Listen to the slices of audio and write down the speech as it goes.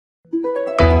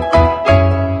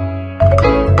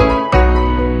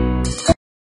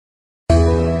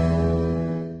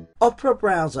Opera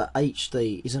Browser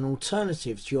HD is an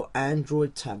alternative to your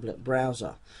Android tablet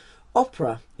browser.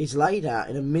 Opera is laid out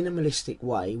in a minimalistic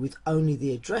way with only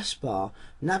the address bar,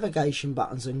 navigation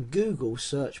buttons and Google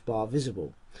search bar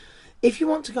visible. If you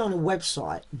want to go on a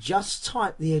website, just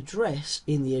type the address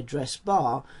in the address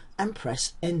bar and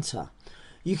press enter.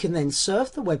 You can then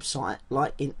surf the website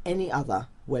like in any other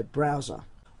web browser.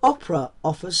 Opera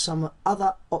offers some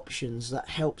other options that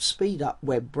help speed up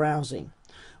web browsing.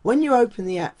 When you open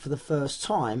the app for the first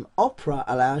time, Opera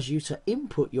allows you to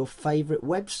input your favourite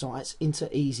websites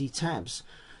into easy tabs.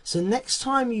 So next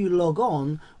time you log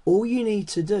on, all you need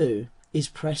to do is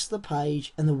press the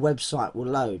page and the website will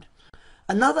load.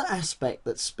 Another aspect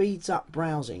that speeds up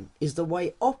browsing is the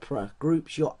way Opera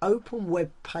groups your open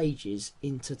web pages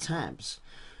into tabs.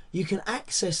 You can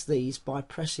access these by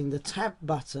pressing the tab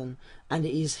button, and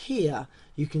it is here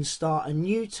you can start a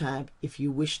new tab if you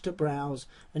wish to browse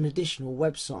an additional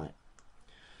website.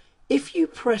 If you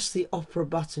press the Opera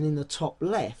button in the top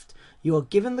left, you are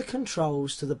given the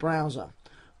controls to the browser.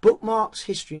 Bookmarks,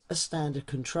 history are standard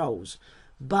controls,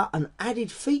 but an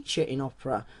added feature in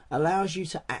Opera allows you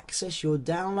to access your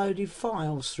downloaded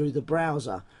files through the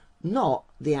browser, not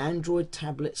the Android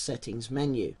tablet settings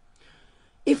menu.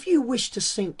 If you wish to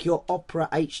sync your Opera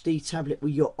HD tablet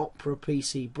with your Opera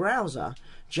PC browser,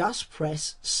 just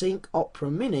press Sync Opera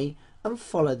Mini and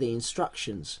follow the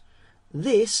instructions.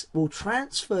 This will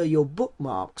transfer your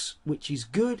bookmarks, which is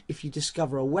good if you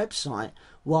discover a website,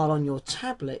 while on your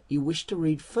tablet you wish to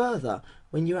read further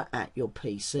when you are at your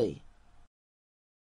PC.